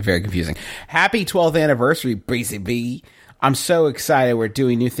very confusing. Happy 12th anniversary, Breezy B. I'm so excited we're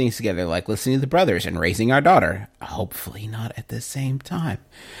doing new things together, like listening to the brothers and raising our daughter. Hopefully not at the same time.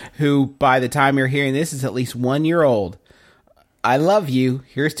 Who, by the time you're hearing this, is at least 1 year old. I love you.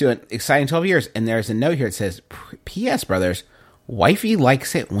 Here's to an exciting 12 years. And there's a note here that says, P.S. brothers, wifey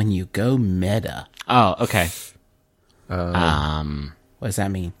likes it when you go meta. Oh, okay. What does that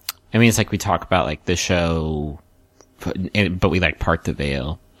mean? I mean, it's like we talk about like the show, but we like part the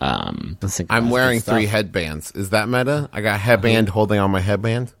veil. I'm wearing 3 headbands. Is that meta? I got a headband holding on my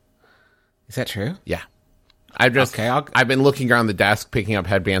headband. Is that true? Yeah. I've been looking around the desk, picking up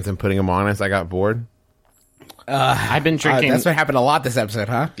headbands and putting them on as I got bored. I've been drinking. That's what happened a lot this episode,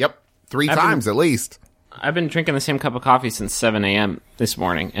 huh? Yep. 3 times at least. I've been drinking the same cup of coffee since 7 a.m. this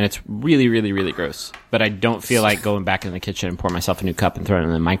morning, and it's really, really, really gross. But I don't feel like going back in the kitchen and pour myself a new cup and throw it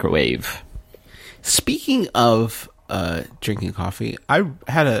in the microwave. Speaking of drinking coffee, I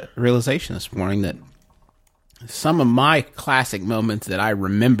had a realization this morning that some of my classic moments that I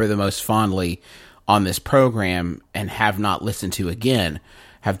remember the most fondly on this program and have not listened to again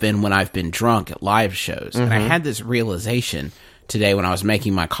have been when I've been drunk at live shows. And I had this realization today when I was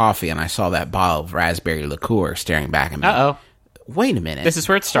making my coffee and I saw that bottle of raspberry liqueur staring back at me. Uh-oh. Wait a minute. This is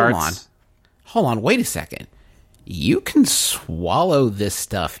where it starts. Hold on. Wait a second. You can swallow this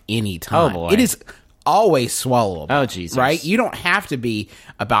stuff anytime. Oh, boy. It is always swallowable. Oh, Jesus. Right? You don't have to be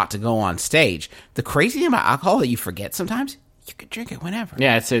about to go on stage. The crazy thing about alcohol that you forget sometimes, you can drink it whenever.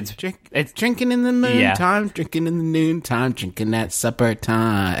 Yeah, it's Drinking in the noontime, Yeah. drinking in the noontime, drinking at supper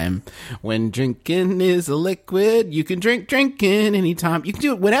time. When drinking is a liquid, you can drinking anytime. You can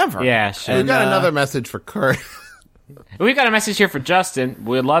do it whenever. Yeah, sure. We've got another message for Kurt. We've got a message here for Justin.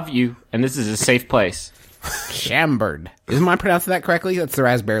 We love you, and this is a safe place. Chambered. Isn't mine pronouncing that correctly? That's the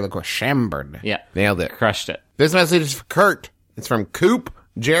raspberry liqueur. Chambered. Yeah. Nailed it. Crushed it. This message is for Kurt. It's from Coop,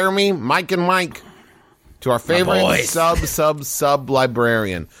 Jeremy, Mike, and Mike. To our favorite sub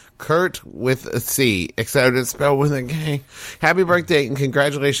librarian, Kurt with a C, except it's spelled with a K. Happy birthday and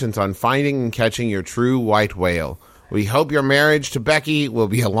congratulations on finding and catching your true white whale. We hope your marriage to Becky will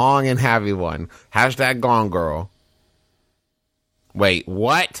be a long and happy one. # Gone Girl. Wait,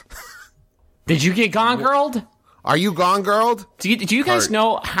 what? Did you get Gone Girled? Are you Gone Girled? Do you guys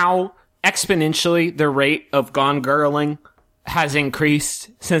know how exponentially the rate of Gone Girling has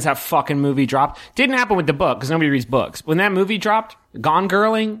increased since that fucking movie dropped? Didn't happen with the book because nobody reads books. When that movie dropped, Gone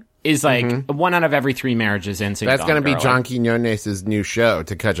Girling is like 1 out of every 3 marriages ends in That's going to be Girling. John Quinones' new show,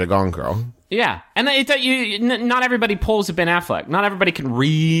 To Catch a Gone Girl. Yeah, and not everybody pulls a Ben Affleck. Not everybody can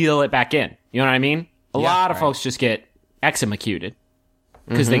reel it back in. You know what I mean? A lot of folks just get executed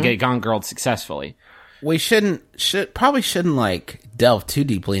because they get Gone Girled successfully. We probably shouldn't like delve too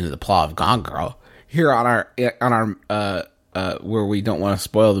deeply into the plot of Gone Girl here on our where we don't want to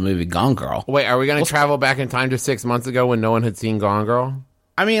spoil the movie Gone Girl. Wait, are we going to travel back in time to 6 months ago when no one had seen Gone Girl?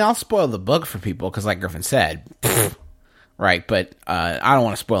 I mean, I'll spoil the book for people because, like Griffin said, right? But I don't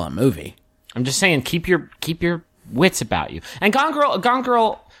want to spoil a movie. I'm just saying, keep your wits about you. And Gone Girl,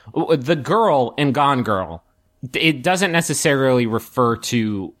 the girl in Gone Girl, it doesn't necessarily refer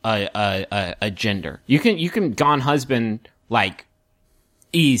to a gender. You can Gone Husband like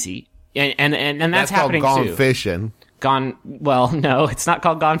easy, and that's happening called Gone too. Fishing. Well, no, it's not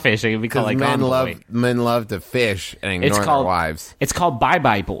called Gone Fishing. It'd be called like Gone Boy. Men love to fish and ignore their wives. It's called Bye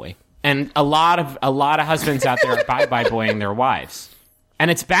Bye Boy, and a lot of husbands out there are Bye Bye Boying their wives, and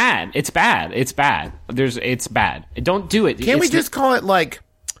it's bad. It's bad. It's bad. It's bad. Don't do it. Can't we just call it like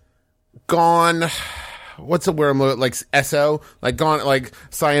Gone? What's the word? Like SO? Like Gone? Like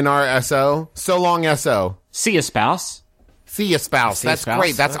Sayonara SO? So long SO. See a spouse. See a spouse. That's spouse?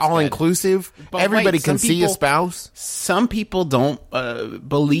 great. That's all inclusive. Everybody can see a spouse. Some people don't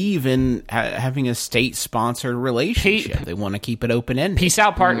believe in having a state-sponsored relationship. They want to keep it open-ended. Peace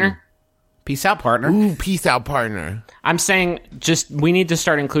out, partner. Peace out, partner. Ooh, peace out, partner. I'm saying we need to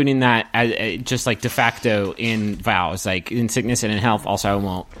start including that as just like de facto in vows, like in sickness and in health. Also, I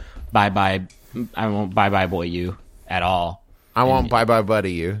won't bye bye boy you at all. I won't bye bye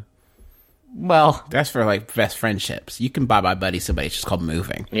buddy you. Well, That's for like best friendships. You can bye-bye buddy somebody. It's just called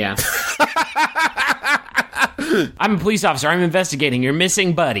moving. yeah. I'm a police officer. I'm investigating. You're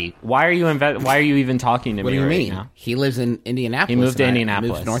missing Buddy. Why are you even talking to What me do you right mean? now? He lives in Indianapolis. He moved to and I Indianapolis.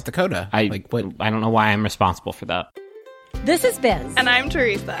 moved to North Dakota. I what? I don't know why I'm responsible for that. This is Biz. And I'm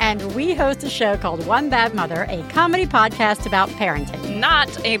Teresa. And we host a show called One Bad Mother, a comedy podcast about parenting. Not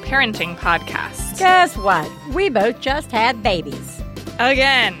a parenting podcast. Guess what? We both just had babies.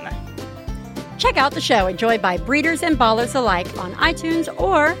 Again. Check out the show enjoyed by breeders and ballers alike on iTunes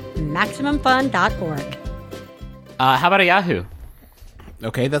or MaximumFun.org. How about a Yahoo?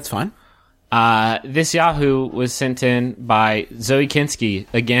 Okay, that's fine. This Yahoo was sent in by Zoe Kinski.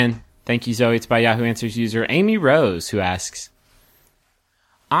 Again, thank you, Zoe. It's by Yahoo Answers user Amy Rose, who asks,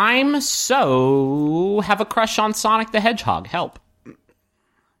 have a crush on Sonic the Hedgehog. Help.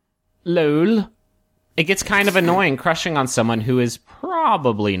 Lol. It gets kind of annoying crushing on someone who is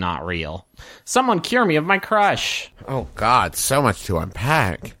probably not real. Someone cure me of my crush. Oh, God, so much to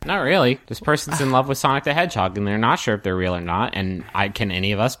unpack. Not really. This person's in love with Sonic the Hedgehog, and they're not sure if they're real or not. And can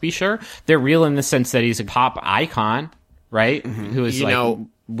any of us be sure? They're real in the sense that he's a pop icon, right? Mm-hmm. Who is You know,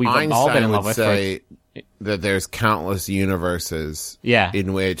 we've Einstein all been in love would with. say that there's countless universes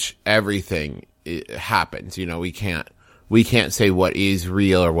in which everything happens. You know, we can't say what is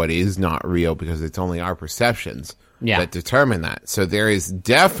real or what is not real because it's only our perceptions that determine that. So there is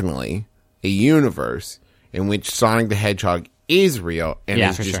definitely a universe in which Sonic the Hedgehog is real and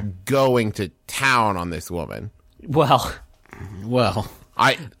is just going to town on this woman. Well,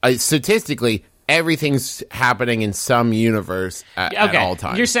 I statistically, everything's happening in some universe at all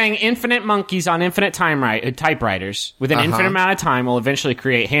times. You're saying infinite monkeys on infinite typewriters with an infinite amount of time will eventually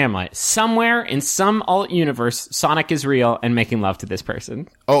create Hamlet. Somewhere in some alt universe, Sonic is real and making love to this person.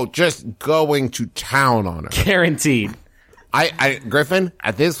 Oh, just going to town on her. Guaranteed. Griffin,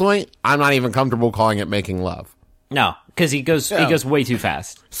 at this point, I'm not even comfortable calling it making love. No, because he goes way too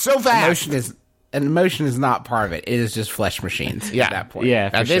fast. So fast. Emotion is not part of it. It is just flesh machines at that point. Yeah,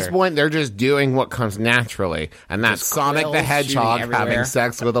 at this point, they're just doing what comes naturally, and that's Sonic the Hedgehog having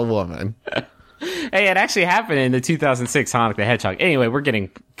sex with a woman. Hey, it actually happened in the 2006 Sonic the Hedgehog. Anyway, we're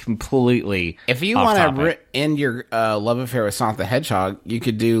getting completely If you want to end your love affair with Sonic the Hedgehog, you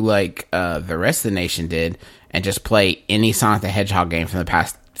could do like the rest of the nation did and just play any Sonic the Hedgehog game from the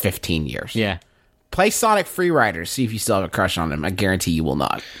past 15 years. Yeah. Play Sonic Freeriders. See if you still have a crush on him. I guarantee you will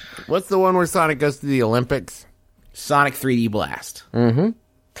not. What's the one where Sonic goes to the Olympics? Sonic 3D Blast. Mm-hmm.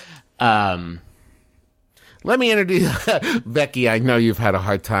 Let me introduce Becky. I know you've had a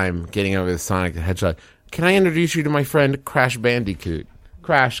hard time getting over the Sonic the Hedgehog. Can I introduce you to my friend Crash Bandicoot?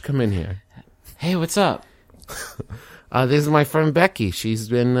 Crash, come in here. Hey, what's up? This is my friend Becky. She's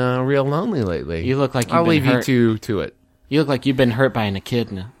been real lonely lately. You look like you've I'll been leave hurt. you to it. You look like you've been hurt by an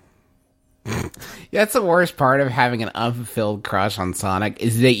echidna. That's the worst part of having an unfulfilled crush on Sonic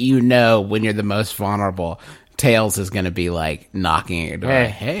is that you know when you're the most vulnerable, Tails is going to be like knocking at your door.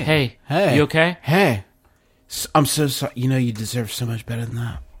 Hey, you okay? Hey, I'm so sorry. You know you deserve so much better than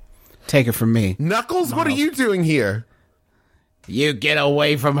that. Take it from me. Knuckles, what are you doing here? You get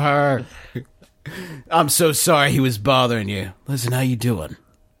away from her. I'm so sorry he was bothering you. Listen, how you doing?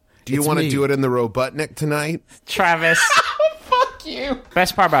 Do you want to do it in the Robotnik tonight? Travis. Fuck you.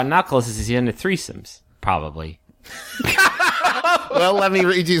 Best part about Knuckles is he's into threesomes. Probably. Well, let me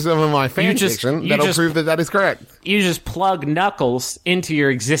read you some of my fan fiction that'll prove that is correct. You just plug Knuckles into your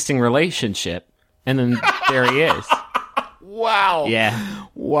existing relationship, and then there he is. Wow. Yeah.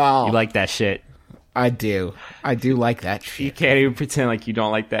 Wow. You like that shit. I do. I do like that shit. You can't even pretend like you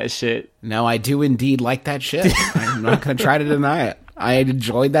don't like that shit. No, I do indeed like that shit. I'm not going to try to deny it. I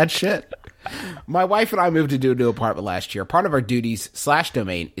enjoyed that shit. My wife and I moved into a new apartment last year. Part of our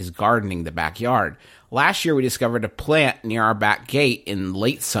duties/domain is gardening the backyard. Last year, we discovered a plant near our back gate in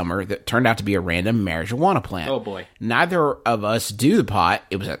late summer that turned out to be a random marijuana plant. Oh, boy. Neither of us do the pot.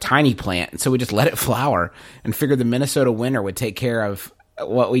 It was a tiny plant, and so we just let it flower and figured the Minnesota winter would take care of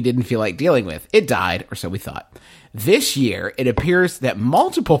what we didn't feel like dealing with. It died, or so we thought. This year, it appears that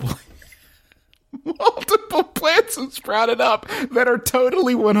multiple plants have sprouted up that are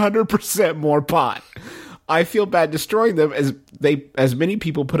totally 100% more pot. I feel bad destroying them as many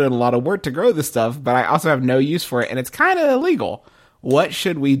people put in a lot of work to grow this stuff, but I also have no use for it, and it's kind of illegal. What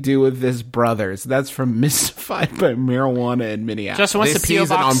should we do with this, brothers? That's from Mystified by Marijuana in Minneapolis. Justin, what's This the P.O.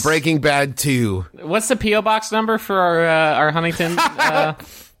 season box? on Breaking Bad 2. What's the P.O. box number for our Huntington?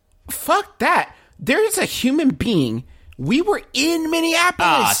 Fuck that. There's a human being. We were in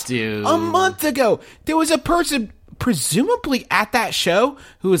Minneapolis dude. a month ago. There was a person presumably at that show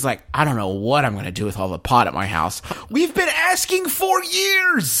who was like, I don't know what I'm going to do with all the pot at my house. We've been asking for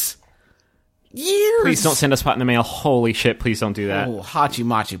years. Years. Please don't send us pot in the mail. Holy shit, please don't do that. Oh, Hachi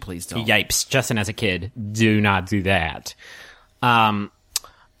Machi, please don't. Yipes. Justin as a kid, do not do that. You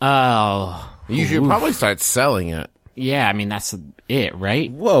should probably start selling it. Yeah, I mean, that's it,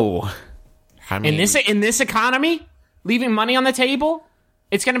 right? Whoa. I mean, In this economy, leaving money on the table,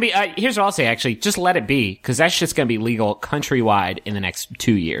 it's going to be, here's what I'll say, actually, just let it be, because that's just going to be legal countrywide in the next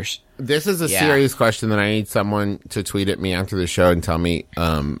 2 years. this is a serious question that I need someone to tweet at me after the show and tell me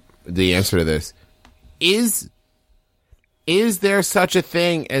the answer to this. Is there such a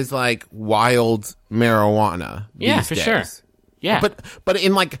thing as like wild marijuana? Yeah, these for days? sure. Yeah, but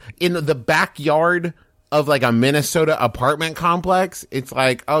in the backyard of like a Minnesota apartment complex, it's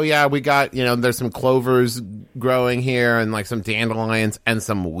like, oh yeah, we got, there's some clovers growing here and like some dandelions and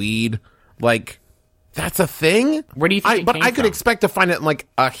some weed. Like, that's a thing? Where do you think it came I could from? expect to find it in like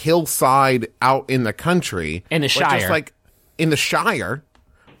a hillside out in the country. In the But Shire. just like in the Shire.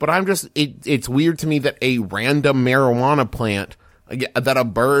 But it's weird to me that a random marijuana plant, that a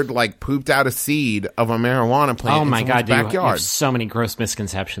bird like pooped out a seed of a marijuana plant oh in my someone's god, dude, you backyard. have so many gross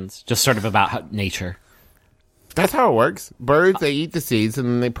misconceptions, just sort of about nature. That's how it works. Birds, they eat the seeds and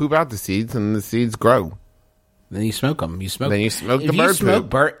then they poop out the seeds and the seeds grow. Then you smoke them. Then you smoke the bird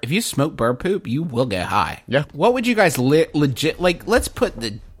poop. If you smoke bird poop, you will get high. Yeah. What would you guys legit like? Let's put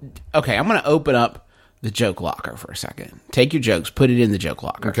Okay, I'm going to open up the joke locker for a second. Take your jokes, put it in the joke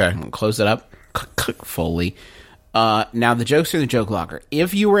locker. Okay. I'm going to close it up. Click Foley. Now the jokes are in the joke locker.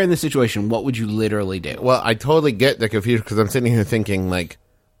 If you were in the situation, what would you literally do? Well, I totally get the confusion because I'm sitting here thinking, like,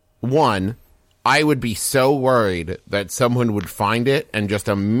 one, I would be so worried that someone would find it and just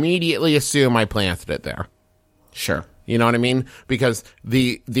immediately assume I planted it there. Sure. You know what I mean? Because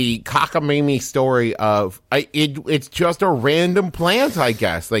the cockamamie story of it's just a random plant, I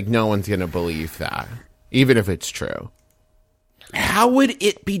guess. Like, no one's gonna believe that, even if it's true. How would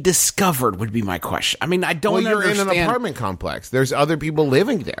it be discovered would be my question. I mean, I don't Well, you're understand. in an apartment complex. There's other people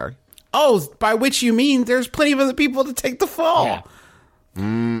living there. Oh, by which you mean there's plenty of other people to take the fall. Yeah.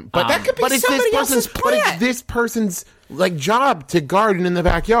 But that could be But it's somebody this else's person's, but it's plant. this person's like job to garden in the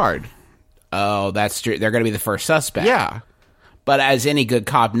backyard. Oh, that's true. They're going to be the first suspect. Yeah. But as any good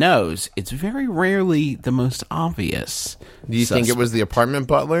cop knows, it's very rarely the most obvious. Do you think it was the apartment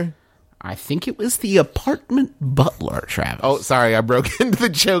butler? I think it was the apartment butler, Travis. Oh, sorry, I broke into the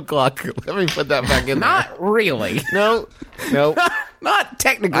joke locker. Let me put that back in there. not really. No. Not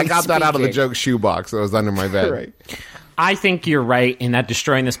technically. I got that out of the speaking. joke shoebox that was under my bed. Right. I think you're right in that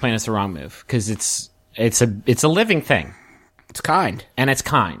destroying this planet is the wrong move because it's a living thing. It's kind. And it's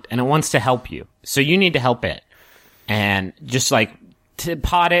kind, and it wants to help you. So you need to help it. And just like to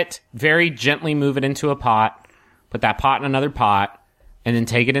pot it, very gently move it into a pot, put that pot in another pot, and then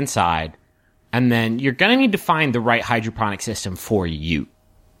take it inside. And then you're going to need to find the right hydroponic system for you.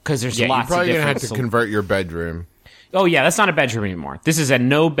 Because there's You're lots of probably going to different... have to convert your bedroom. Oh, yeah, that's not a bedroom anymore. This is a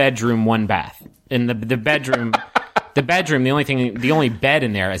no bedroom, one bath. In the bedroom, the only bed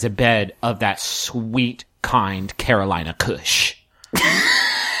in there is a bed of that sweet, kind Carolina Kush.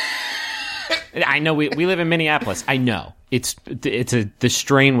 I know we live in Minneapolis. I know the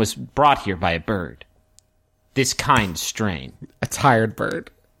strain was brought here by a bird. This kind strain. A tired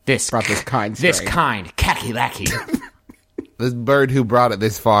bird. This Brought this kind This strain. kind kakalaki. This bird who brought it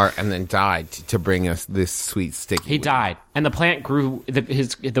this far and then died to bring us this sweet sticky. He weed. died, and the plant grew.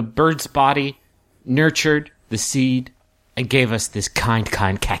 The bird's body nurtured the seed and gave us this kind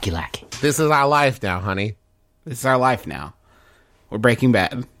kakalaki. This is our life now, honey. This is our life now. We're Breaking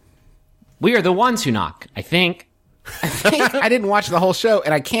Bad. We are the ones who knock. I think. I didn't watch the whole show,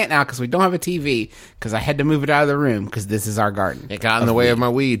 and I can't now because we don't have a TV because I had to move it out of the room because this is our garden. It got in the way of my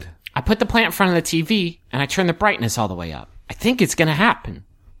weed. I put the plant in front of the TV and I turned the brightness all the way up. I think it's going to happen.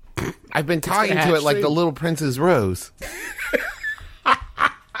 I've been talking gonna to it hatch like soon. the Little Princess Rose.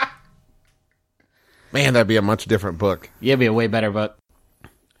 Man, that'd be a much different book. Yeah, it'd be a way better book.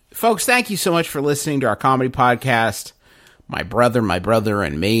 Folks, thank you so much for listening to our comedy podcast. My brother,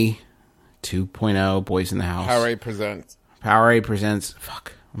 and me. 2.0 Boys in the House. Powerade presents. Powerade presents.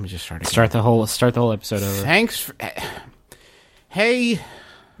 Fuck. Let me just start again. Start the whole episode over. Thanks for... Hey.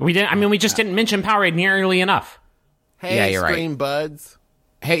 We didn't. I mean, we just didn't mention Powerade nearly enough. Hey, Yeah, you're right. Stream Buds.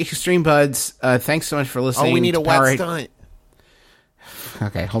 Hey, Extreme Buds. Thanks so much for listening. Oh, we need a to wet Powerade. stunt.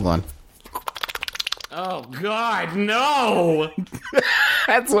 Okay, hold on. Oh God, no!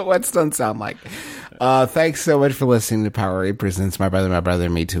 That's what wet stunts sound like. Thanks so much for listening to Powerade Presents My Brother,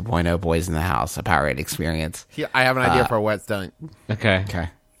 and Me 2.0 Boys in the House, a Powerade experience. Here, I have an idea for a wet stunt. Okay. Okay.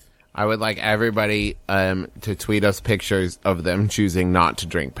 I would like everybody to tweet us pictures of them choosing not to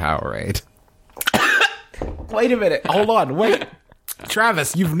drink Powerade. Wait a minute. Hold on. Wait.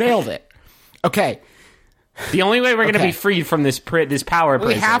 Travis, you've nailed it. Okay. The only way we're going to Okay. be freed from this power We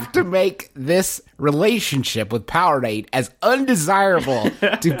prison. have to make this relationship with Powerade as undesirable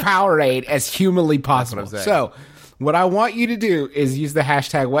to Powerade as humanly possible. saying. So, what I want you to do is use the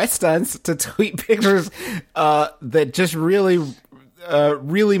hashtag WetStunts to tweet pictures that just really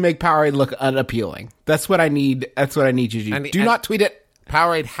make Powerade look unappealing. That's what I need. That's what I need you to do. And- Do and- not tweet it.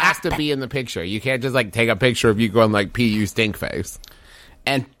 Powerade has to be in the picture. You can't just like take a picture of you going like "P.U. stink face."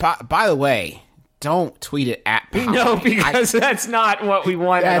 And by the way, don't tweet it at Powerade. No, because that's not what we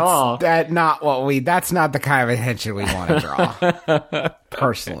want at all. That's not the kind of attention we want to draw.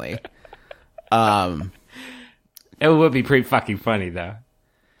 Personally. It would be pretty fucking funny, though.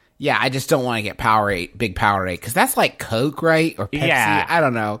 Yeah, I just don't want to get Powerade, big Powerade, because that's like Coke, right? Or Pepsi. Yeah. I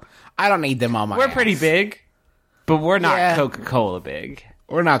don't know. I don't need them on my We're ass. pretty big, but we're not Yeah. Coca-Cola big.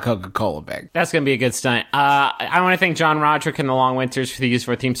 We're not Coca-Cola big. That's going to be a good stunt. I want to thank John Roderick and the Long Winters for the use of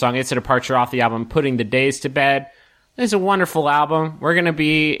our theme song. It's a departure off the album Putting the Days to Bed. It's a wonderful album. We're going to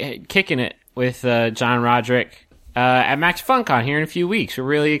be kicking it with John Roderick at Max FunCon here in a few weeks. We're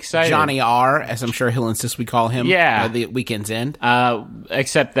really excited. Johnny R, as I'm sure he'll insist we call him. Yeah. By the weekend's end.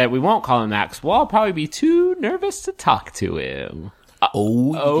 Except that we won't call him that because we'll all probably be too nervous to talk to him.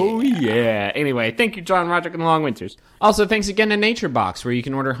 Oh, yeah. Anyway, thank you, John Roderick and the Long Winters. Also, thanks again to NatureBox, where you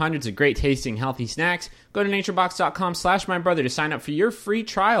can order hundreds of great tasting, healthy snacks. Go to naturebox.com/mybrother to sign up for your free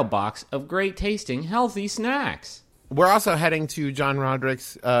trial box of great tasting, healthy snacks. We're also heading to John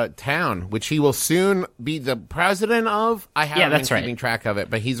Roderick's town, which he will soon be the president of. I haven't that's been right. keeping track of it,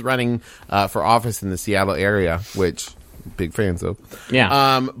 but he's running for office in the Seattle area, which big fans of.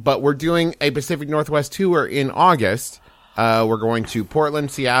 Yeah. But we're doing a Pacific Northwest tour in August. We're going to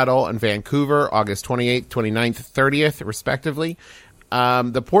Portland, Seattle, and Vancouver, August 28th, 29th, 30th, respectively.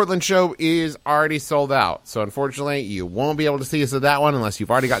 The Portland show is already sold out, so unfortunately, you won't be able to see us at that one unless you've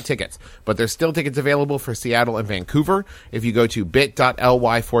already got tickets. But there's still tickets available for Seattle and Vancouver. If you go to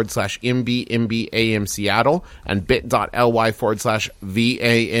bit.ly/MBMBaM Seattle and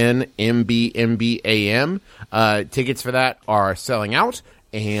bit.ly/VANMBMBAM, tickets for that are selling out.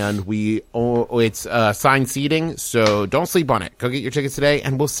 And it's assigned seating, so don't sleep on it. Go get your tickets today,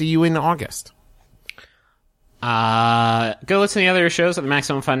 and we'll see you in August. Go listen to the other shows on the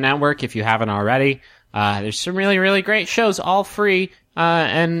Maximum Fun Network if you haven't already. There's some really, really great shows, all free.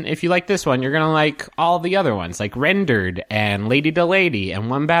 And if you like this one, you're going to like all the other ones, like Rendered and Lady to Lady and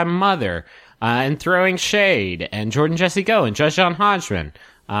One Bad Mother and Throwing Shade and Jordan Jesse Go and Judge John Hodgman.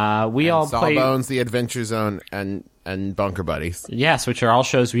 We all play... Sawbones, The Adventure Zone, and Bunker Buddies. Yes, which are all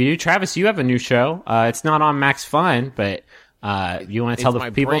shows we do. Travis, you have a new show. It's not on Max Fun, but you want to tell It's the my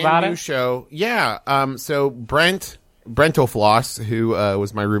people brand about new it? show. Yeah. So Brent O'Floss, who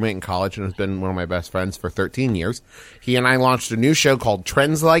was my roommate in college and has been one of my best friends for 13 years, he and I launched a new show called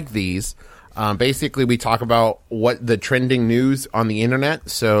Trends Like These. Basically, we talk about what the trending news on the internet.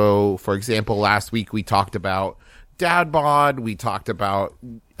 So, for example, last week we talked about dad bod. We talked about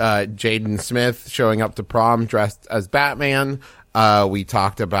Jaden Smith showing up to prom dressed as Batman. We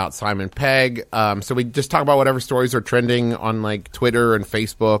talked about Simon Pegg. So we just talk about whatever stories are trending on like Twitter and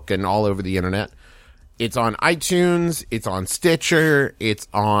Facebook and all over the internet. It's on iTunes. It's on Stitcher. It's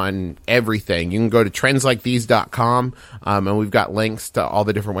on everything. You can go to trendslikethese.com, and we've got links to all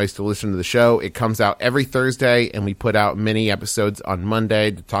the different ways to listen to the show. It comes out every Thursday, and we put out mini episodes on Monday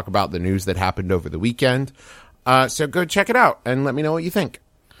to talk about the news that happened over the weekend. So go check it out and let me know what you think.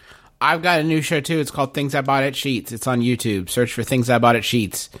 I've got a new show too. It's called Things I Bought at Sheets. It's on YouTube. Search for Things I Bought at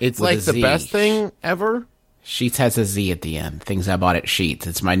Sheets. It's with like a the Z. best thing ever. Sheets has a Z at the end. Things I Bought at Sheets.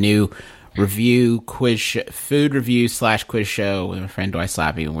 It's my new review food review / quiz show with my friend Dwight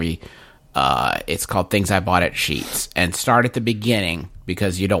Slappy. And it's called Things I Bought at Sheets. And start at the beginning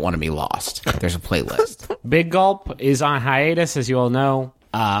because you don't want to be lost. There's a playlist. Big Gulp is on hiatus, as you all know,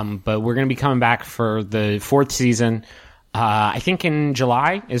 but we're going to be coming back for the 4th season. I think in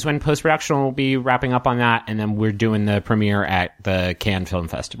July is when post-production will be wrapping up on that, and then we're doing the premiere at the Cannes Film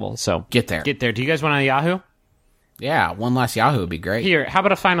Festival. So Get there. Do you guys want a Yahoo? Yeah, one last Yahoo would be great. Here, how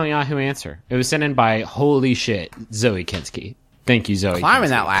about a final Yahoo answer? It was sent in by, holy shit, Zoe Kinski. Thank you, Zoe. Climbing Kinski.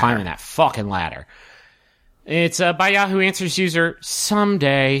 that ladder. Climbing that fucking ladder. It's by Yahoo Answers user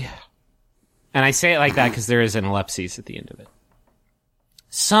Someday. And I say it like that because there is an ellipses at the end of it.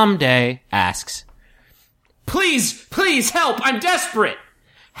 Someday asks, Please help, I'm desperate.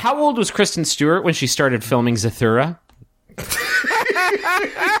 How old was Kristen Stewart when she started filming Zathura?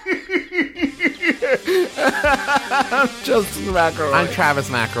 Justin McElroy. I'm Travis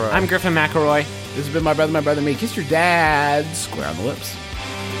McElroy. I'm Griffin McElroy. This has been my brother, me. Kiss your dad. Square on the lips.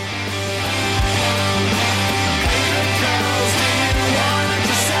 Girls, do you want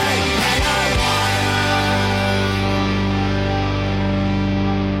to say, hey, I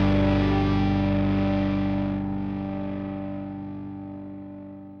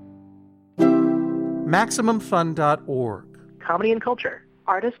MaximumFun.org. Comedy and culture.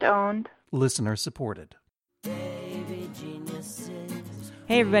 Artist owned. Listener supported.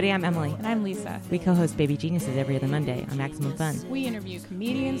 Hey everybody, I'm Emily. And I'm Lisa. We co-host Baby Geniuses every other Monday on Maximum Fun. We interview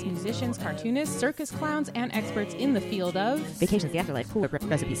comedians, musicians, cartoonists, circus clowns, and experts in the field of vacations, the afterlife, cool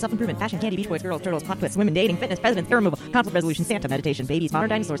recipes, self-improvement, fashion, candy, beach boys, girls, turtles, plot twists, women, dating, fitness, presidents, hair removal, conflict resolution, Santa, meditation, babies, modern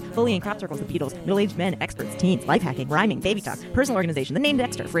dinosaurs, bullying, crop circles, the Beatles, middle-aged men, experts, teens, life hacking, rhyming, baby talk, personal organization, the name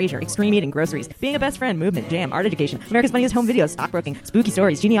Dexter, Frasier, extreme eating, groceries, being a best friend, movement, jam, art education, America's Funniest Home Videos, stockbroking, spooky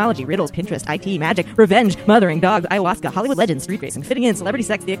stories, genealogy, riddles, Pinterest, IT, magic, revenge, mothering, dogs, ayahuasca, Hollywood legends, street racing, fitting in, celebrity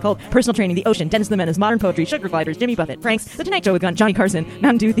sex, the occult, personal training, the ocean, Dennis the Menace, modern poetry, sugar gliders, Jimmy Buffett, pranks, The Tonight Show with Johnny Carson,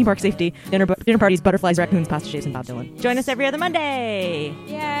 Mountain Dew, theme park safety, dinner parties, butterflies, raccoons, pasta shapes, and Bob Dylan. Join us every other Monday!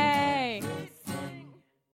 Yay!